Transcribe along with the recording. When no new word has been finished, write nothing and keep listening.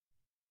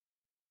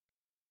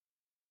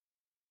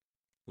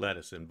Let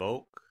us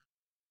invoke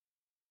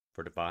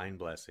for divine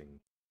blessing.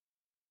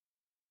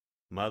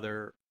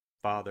 Mother,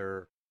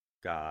 Father,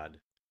 God,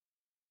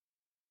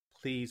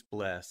 please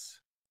bless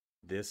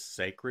this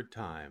sacred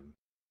time.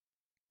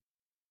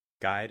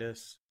 Guide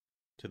us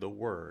to the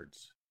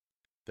words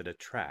that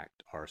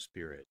attract our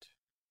spirit.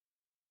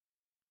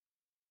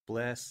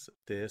 Bless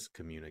this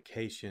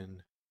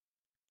communication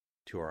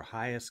to our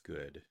highest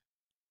good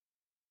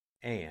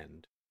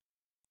and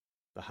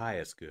the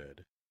highest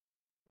good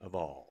of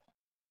all.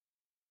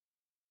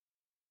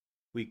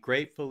 We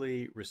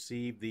gratefully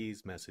receive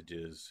these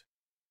messages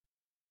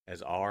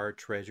as our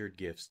treasured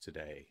gifts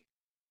today.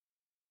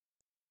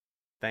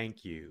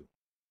 Thank you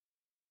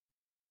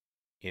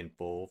in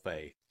full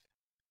faith.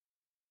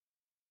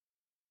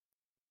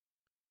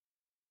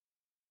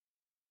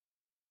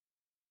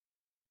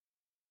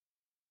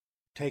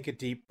 Take a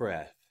deep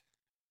breath.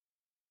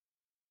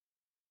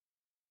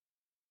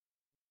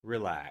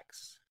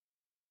 Relax.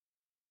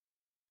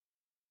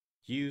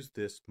 Use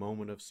this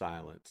moment of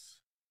silence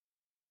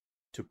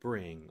to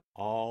bring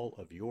all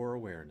of your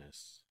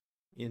awareness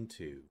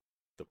into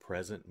the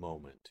present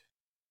moment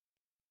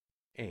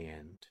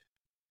and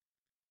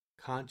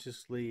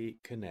consciously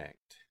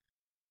connect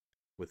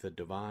with the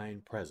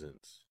divine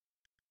presence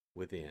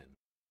within.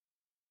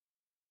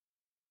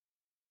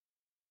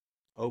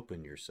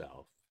 Open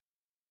yourself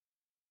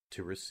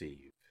to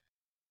receive.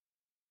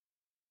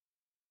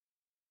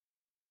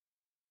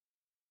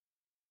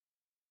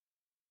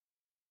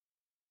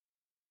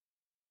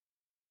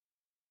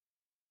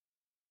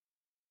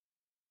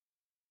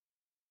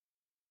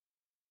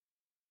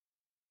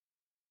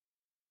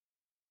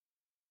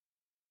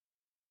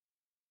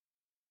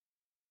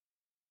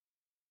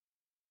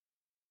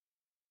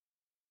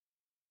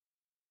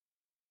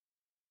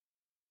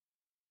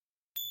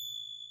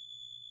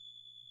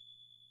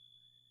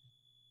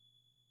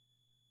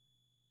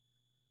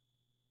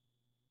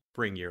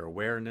 Bring your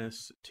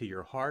awareness to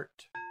your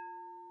heart.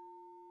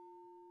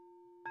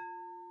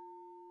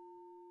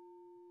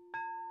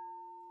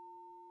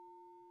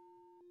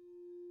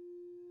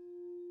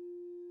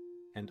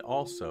 And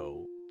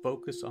also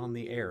focus on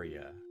the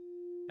area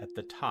at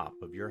the top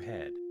of your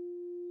head.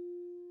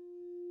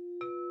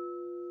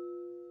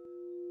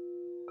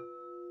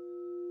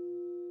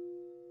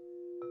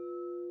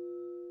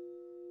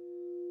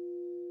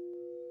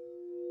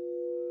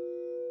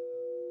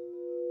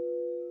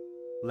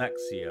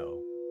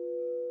 Lectio.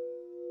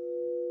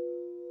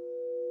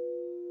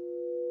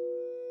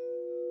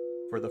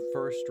 For the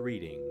first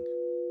reading,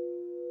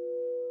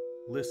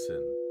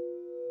 listen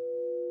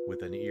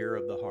with an ear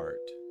of the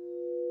heart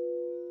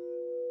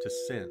to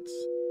sense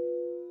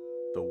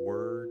the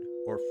word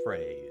or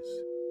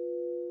phrase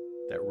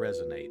that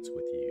resonates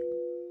with you.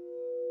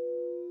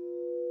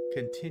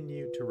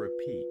 Continue to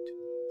repeat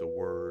the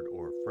word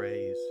or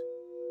phrase.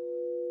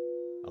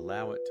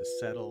 Allow it to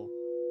settle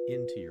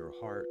into your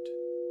heart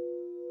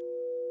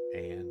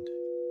and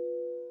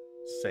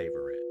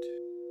savor it.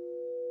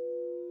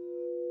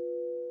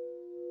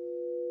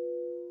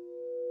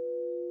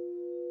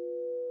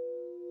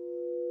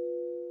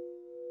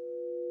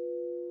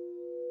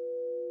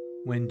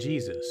 When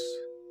Jesus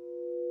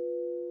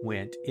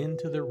went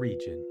into the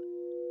region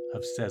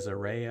of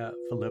Caesarea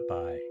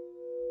Philippi,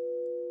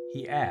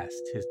 he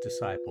asked his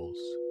disciples,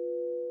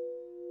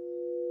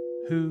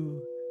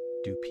 "Who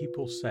do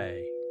people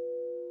say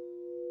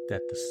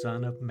that the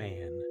Son of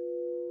Man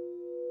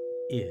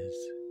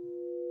is?"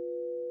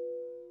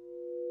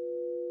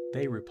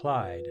 They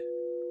replied,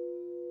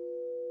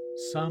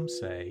 "Some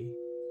say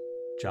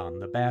John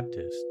the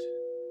Baptist,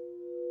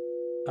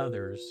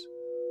 others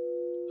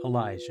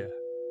Elijah,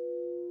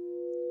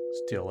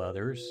 still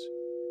others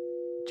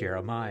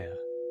Jeremiah,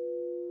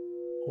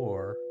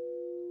 or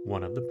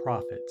one of the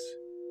prophets."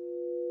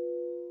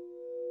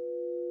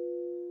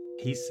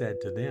 He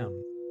said to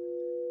them,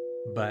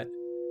 "But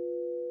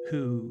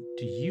who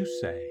do you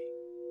say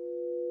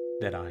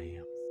that I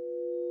am?"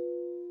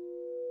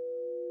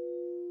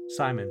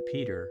 Simon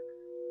Peter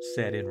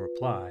said in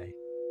reply,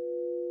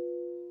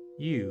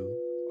 "You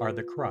are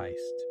the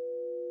Christ,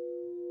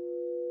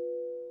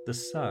 the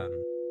Son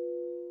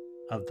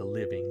of the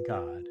living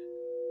God."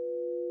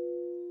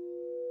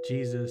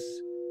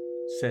 Jesus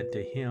said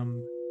to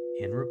him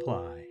in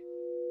reply,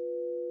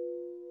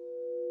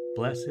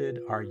 "Blessed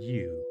are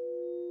you,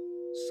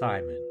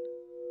 Simon,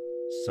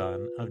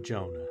 son of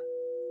Jonah,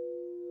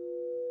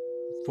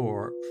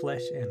 for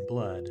flesh and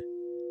blood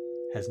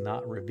has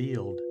not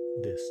revealed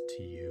this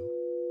to you,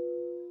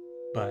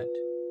 but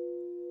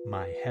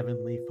my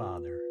heavenly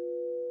Father.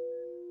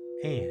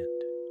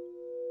 And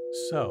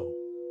so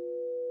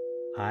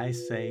I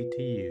say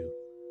to you,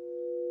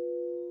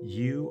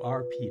 you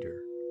are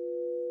Peter,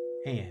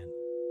 and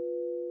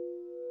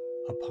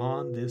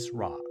upon this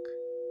rock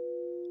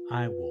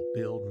I will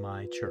build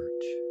my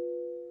church,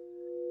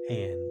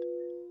 and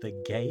the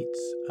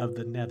gates of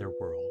the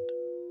netherworld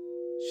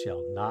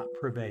shall not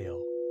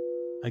prevail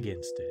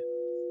against it.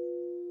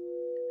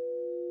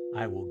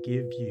 I will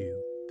give you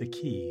the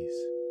keys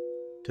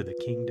to the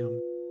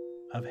kingdom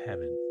of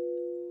heaven.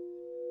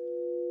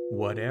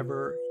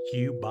 Whatever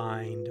you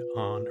bind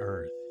on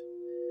earth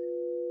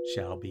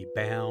shall be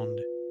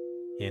bound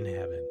in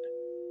heaven,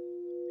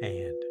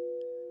 and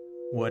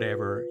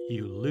whatever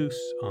you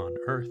loose on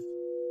earth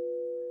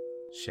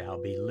shall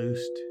be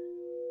loosed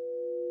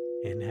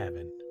in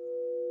heaven.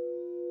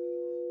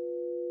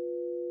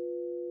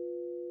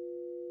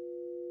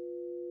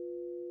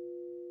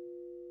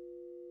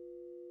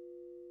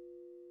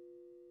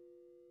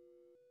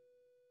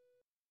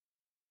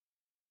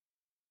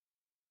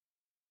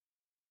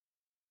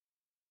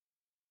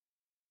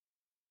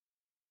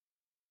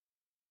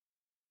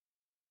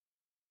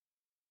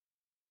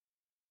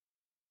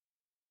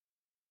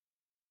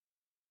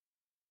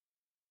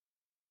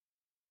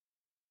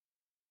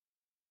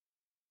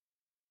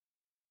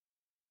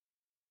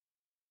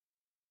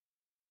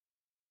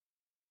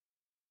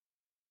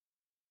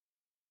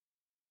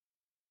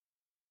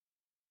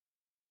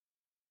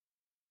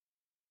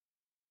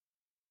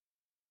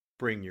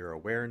 Bring your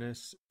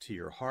awareness to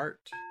your heart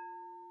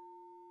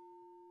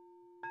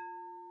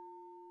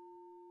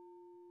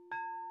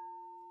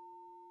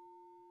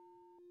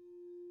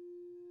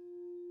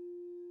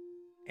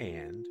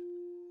and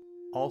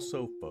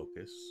also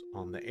focus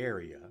on the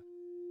area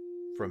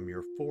from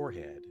your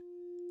forehead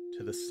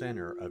to the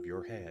center of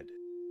your head.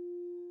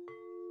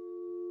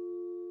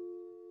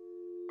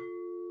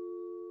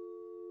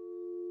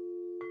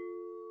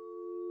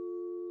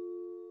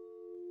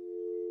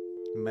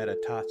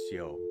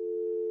 Meditatio.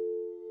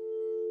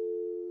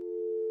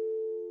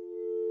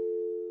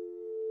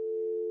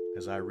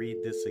 As I read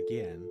this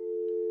again,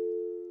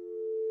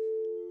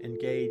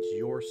 engage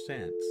your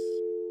sense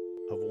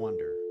of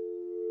wonder.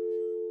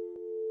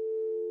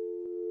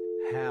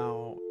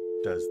 How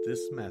does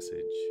this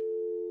message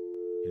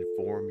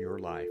inform your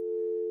life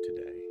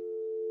today?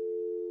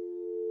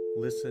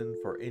 Listen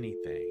for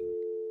anything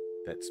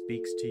that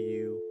speaks to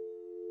you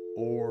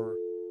or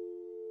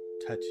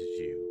touches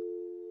you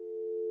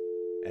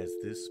as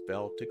this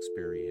felt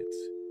experience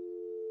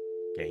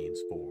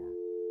gains form.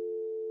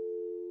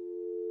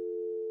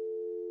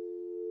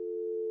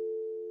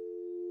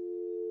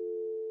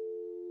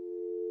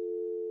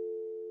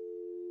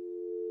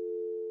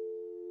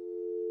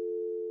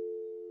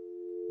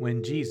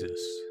 When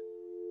Jesus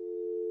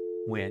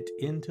went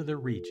into the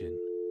region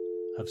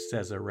of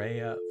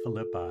Caesarea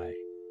Philippi,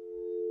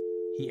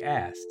 he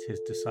asked his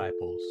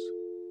disciples,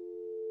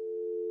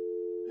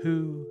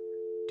 "Who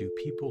do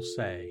people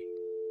say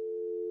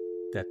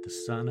that the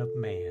Son of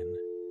Man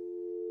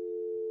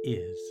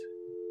is?"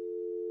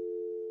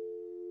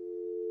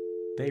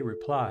 They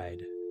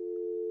replied,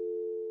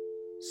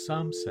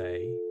 "Some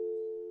say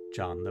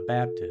John the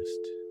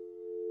Baptist,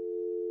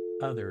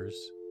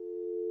 others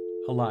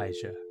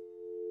Elijah,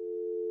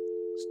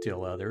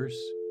 still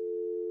others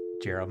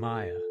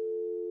Jeremiah,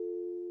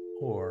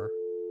 or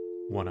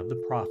one of the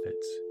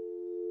prophets."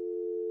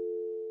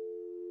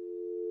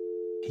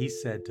 He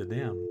said to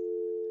them,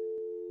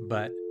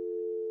 "But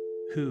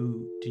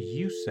who do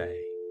you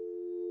say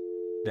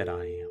that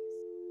I am?"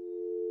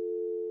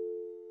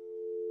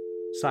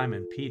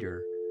 Simon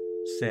Peter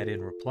said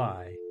in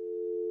reply,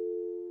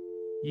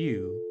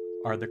 "You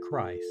are the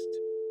Christ,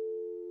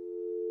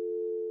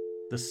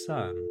 the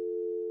Son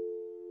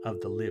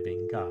of the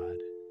living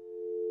God."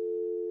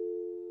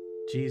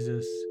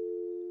 Jesus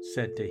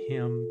said to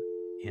him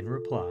in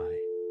reply,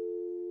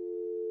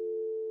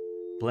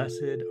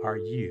 "Blessed are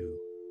you,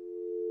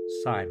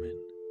 Simon,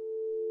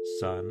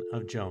 son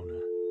of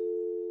Jonah,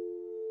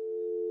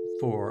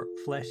 for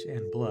flesh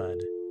and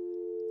blood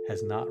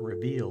has not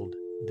revealed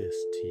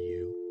this to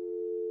you,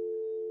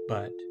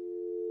 but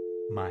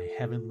my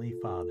heavenly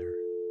Father.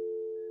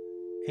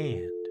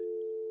 And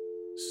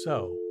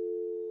so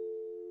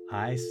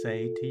I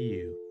say to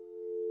you,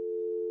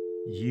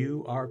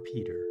 you are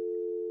Peter,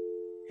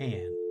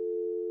 and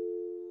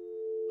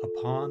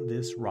upon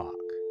this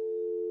rock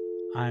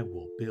I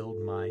will build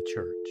my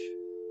church,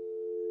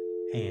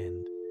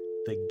 and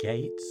the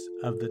gates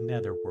of the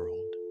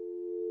netherworld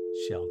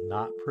shall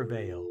not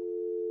prevail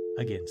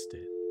against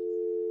it.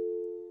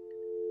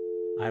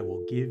 I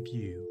will give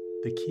you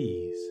the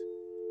keys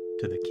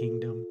to the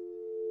kingdom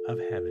of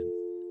heaven.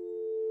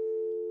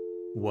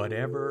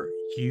 Whatever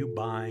you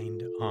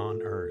bind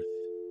on earth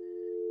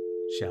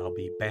shall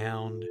be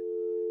bound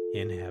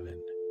in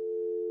heaven,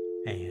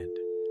 and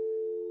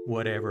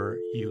whatever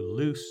you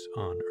loose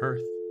on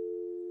earth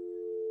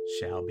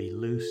shall be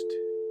loosed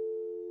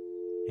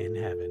in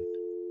heaven."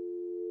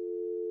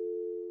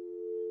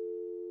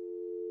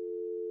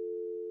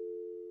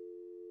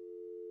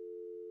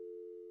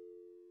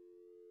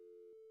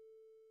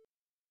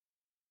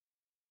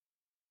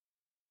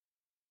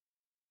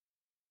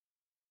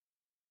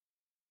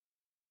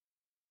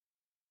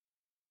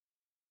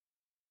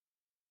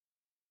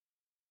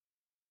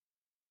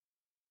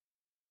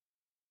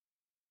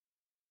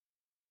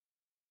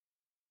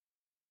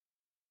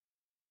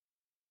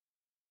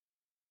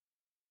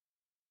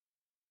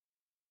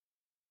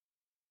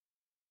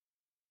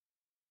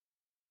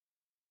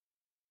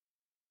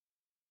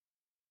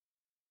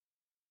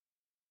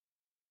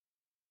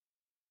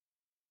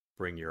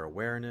 Bring your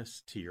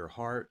awareness to your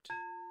heart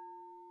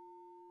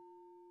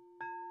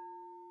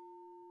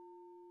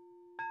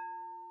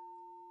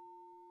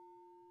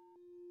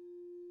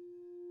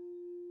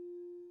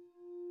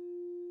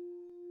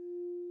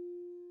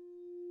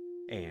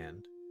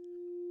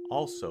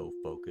also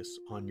focus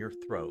on your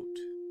throat.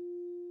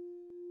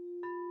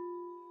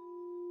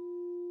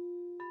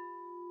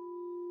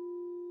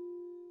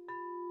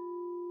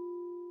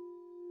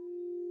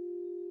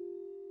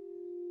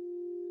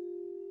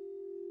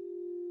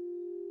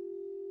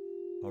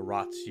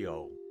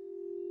 Oratio.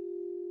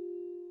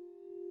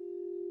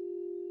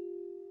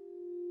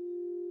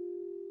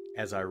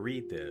 As I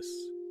read this,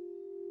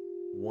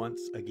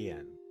 once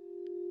again,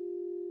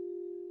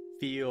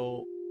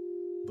 feel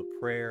the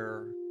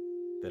prayer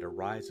that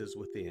arises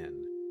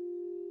within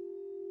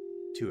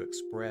to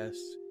express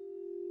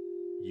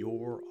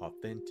your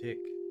authentic,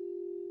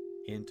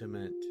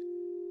 intimate,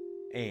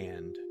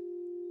 and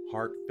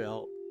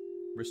heartfelt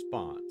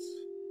response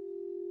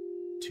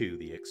to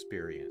the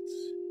experience.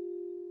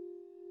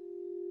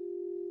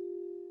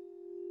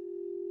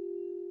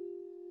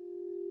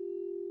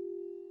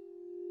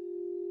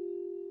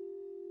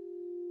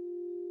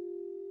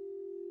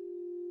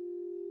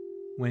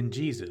 When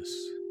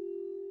Jesus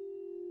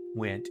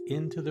went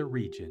into the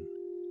region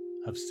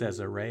of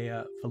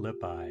Caesarea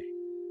Philippi,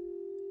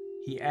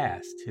 he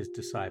asked his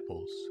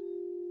disciples,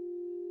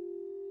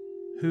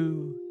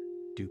 "Who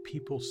do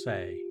people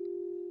say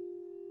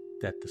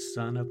that the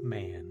Son of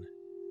Man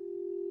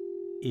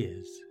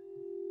is?"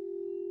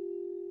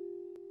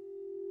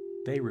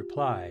 They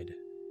replied,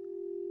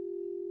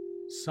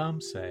 "Some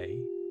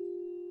say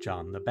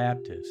John the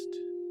Baptist,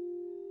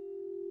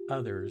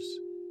 others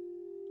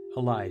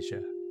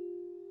Elijah,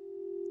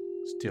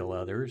 still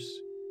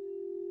others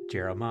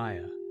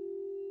Jeremiah,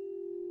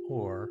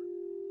 or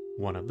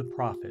one of the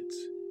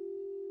prophets."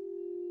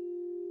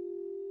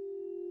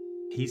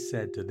 He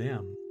said to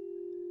them,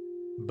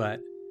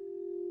 "But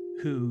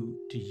who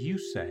do you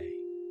say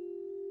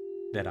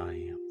that I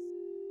am?"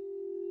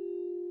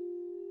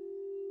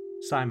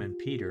 Simon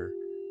Peter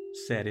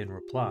said in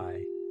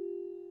reply,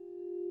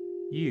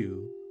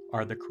 "You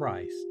are the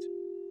Christ,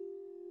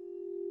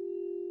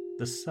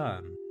 the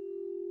Son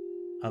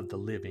of the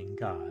living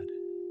God."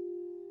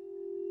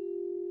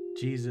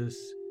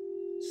 Jesus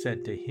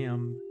said to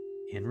him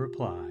in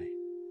reply,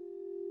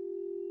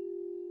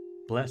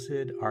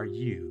 "Blessed are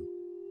you,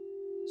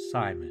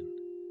 Simon,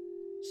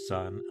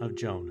 son of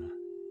Jonah,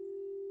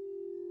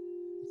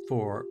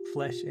 for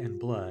flesh and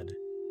blood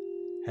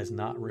has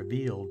not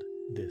revealed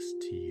this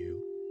to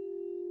you,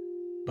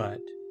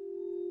 but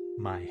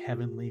my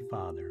heavenly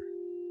Father.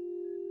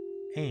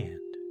 And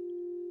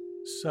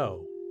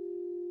so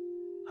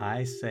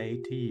I say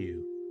to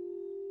you,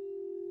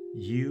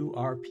 you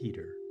are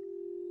Peter,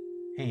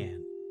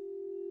 and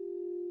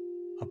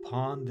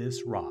upon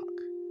this rock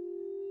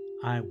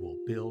I will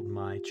build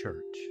my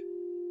church,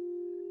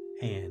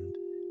 and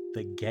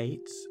the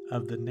gates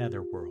of the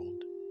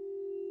netherworld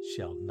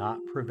shall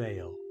not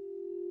prevail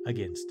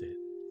against it.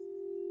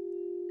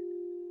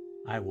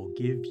 I will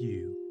give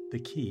you the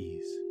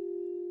keys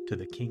to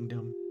the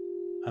kingdom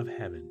of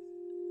heaven.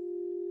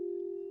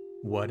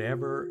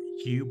 Whatever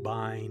you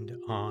bind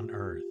on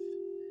earth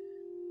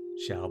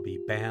shall be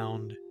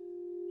bound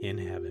in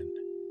heaven,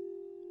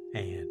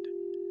 and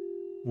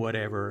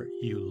whatever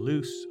you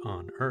loose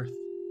on earth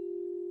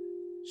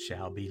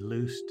shall be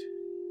loosed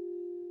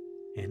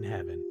in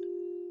heaven."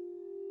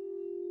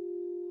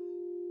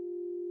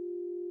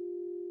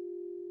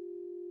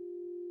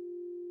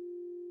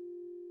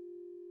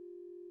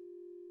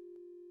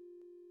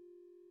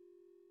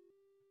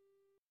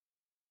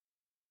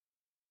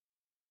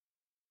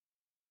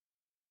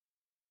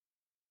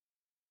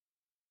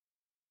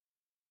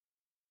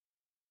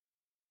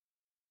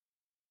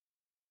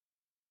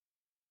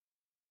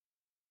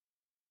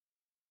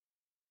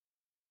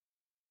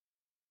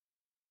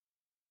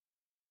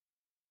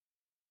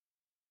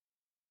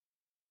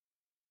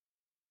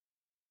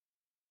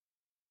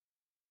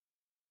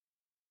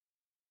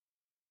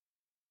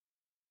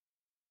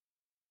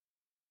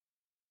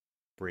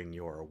 Bring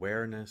your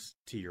awareness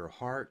to your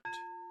heart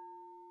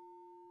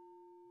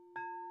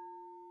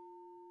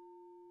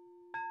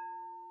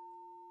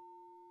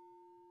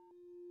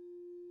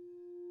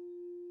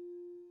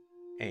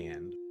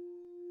and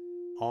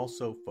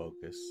also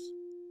focus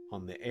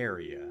on the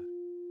area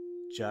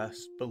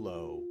just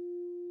below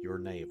your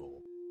navel.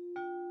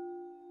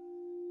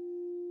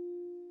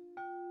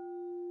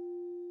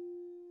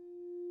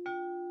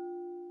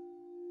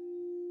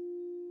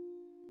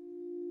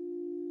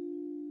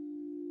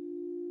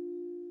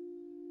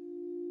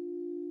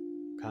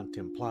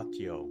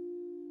 Contemplatio.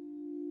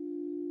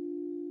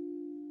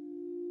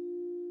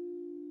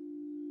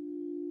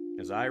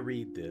 As I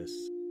read this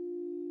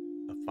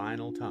a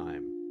final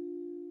time,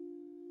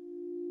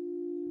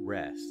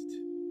 rest.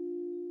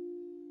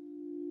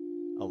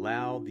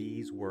 Allow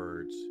these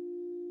words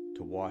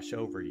to wash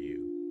over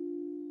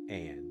you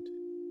and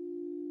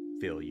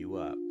fill you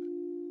up.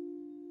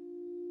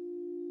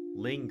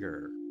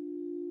 Linger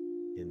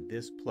in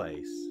this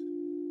place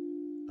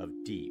of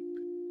deep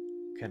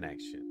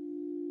connection.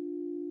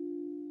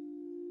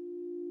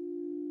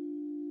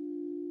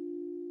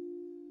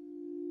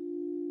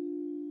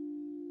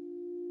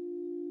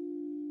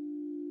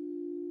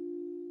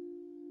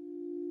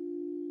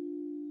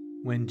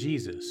 When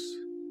Jesus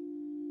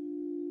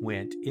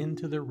went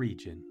into the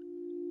region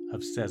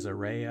of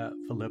Caesarea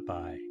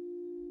Philippi.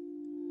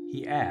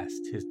 He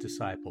asked his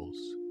disciples,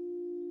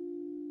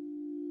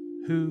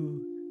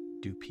 "Who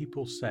do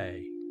people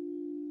say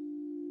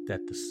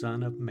that the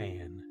Son of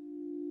Man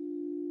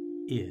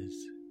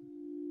is?"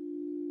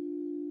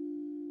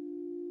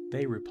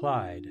 They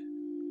replied,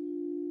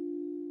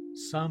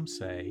 "Some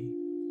say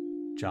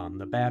John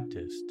the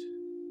Baptist,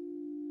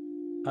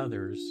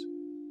 others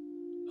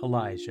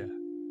Elijah,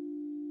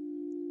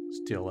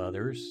 still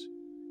others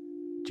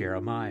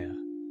Jeremiah,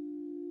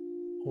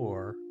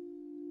 or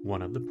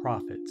one of the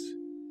prophets."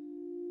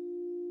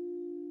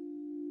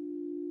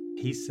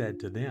 He said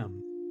to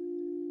them,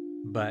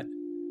 "But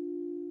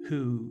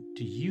who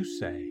do you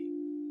say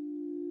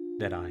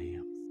that I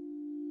am?"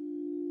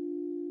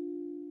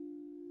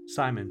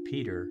 Simon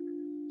Peter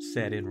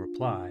said in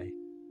reply,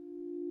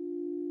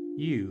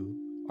 "You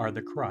are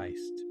the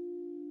Christ,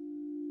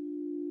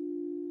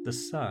 the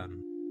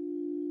Son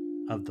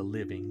of the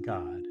living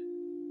God."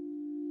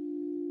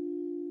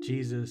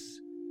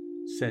 Jesus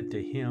said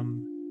to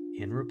him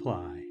in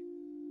reply,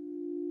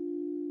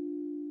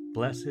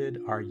 "Blessed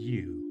are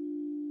you,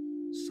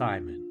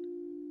 Simon,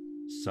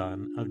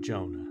 son of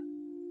Jonah,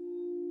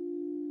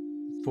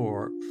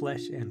 for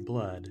flesh and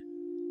blood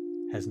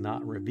has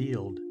not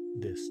revealed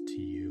this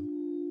to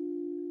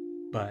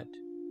you, but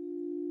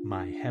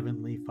my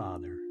heavenly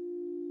Father.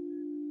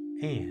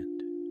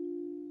 And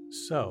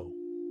so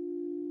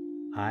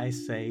I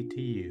say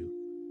to you,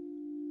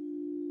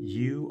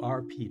 you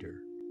are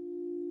Peter,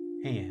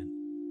 and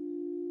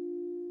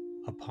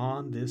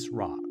upon this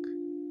rock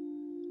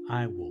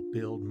I will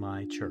build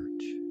my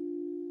church,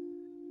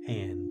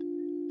 and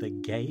the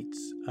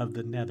gates of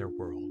the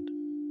netherworld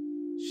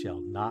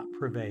shall not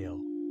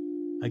prevail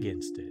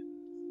against it.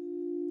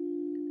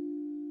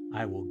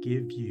 I will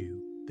give you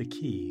the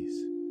keys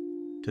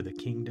to the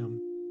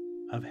kingdom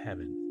of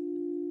heaven.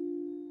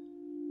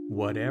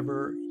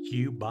 Whatever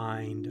you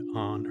bind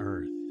on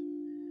earth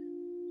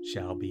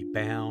shall be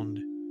bound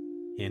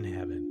in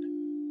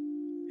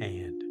heaven,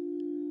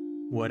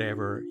 and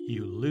whatever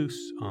you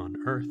loose on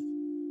earth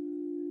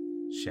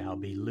shall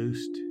be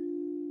loosed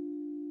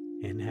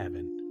in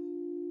heaven."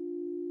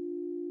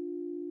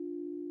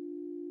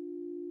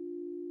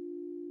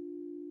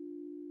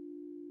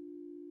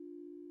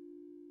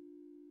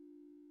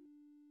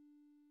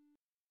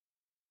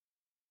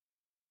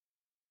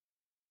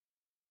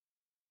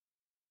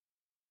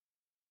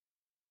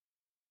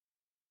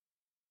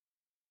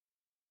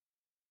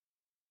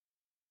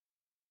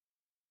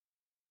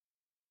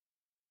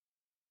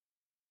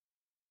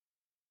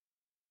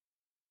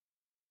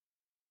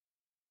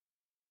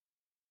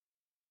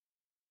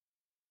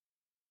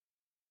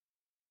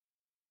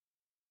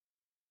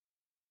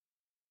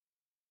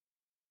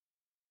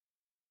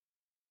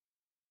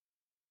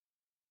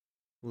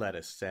 Let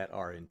us set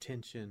our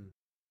intention.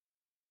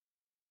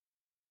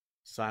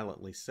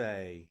 Silently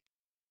say,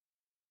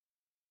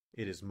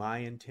 "It is my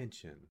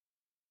intention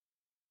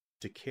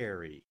to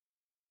carry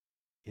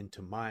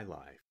into my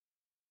life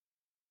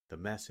the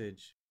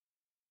message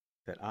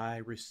that I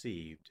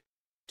received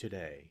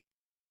today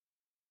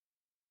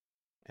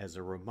as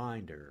a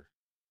reminder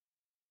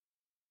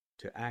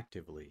to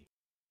actively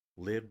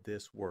live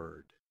this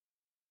word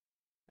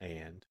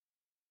and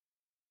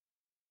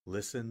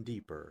listen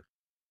deeper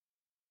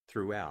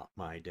throughout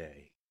my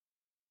day."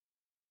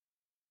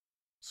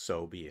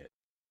 So be it.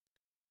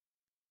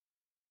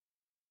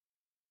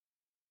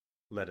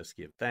 Let us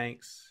give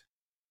thanks.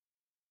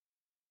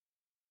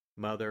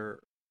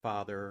 Mother,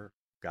 Father,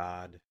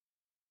 God,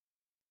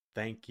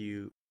 thank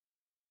you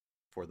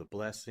for the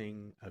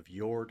blessing of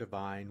your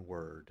divine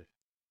word.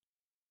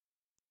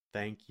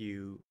 Thank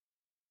you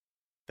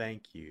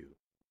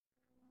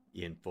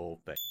in full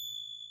faith.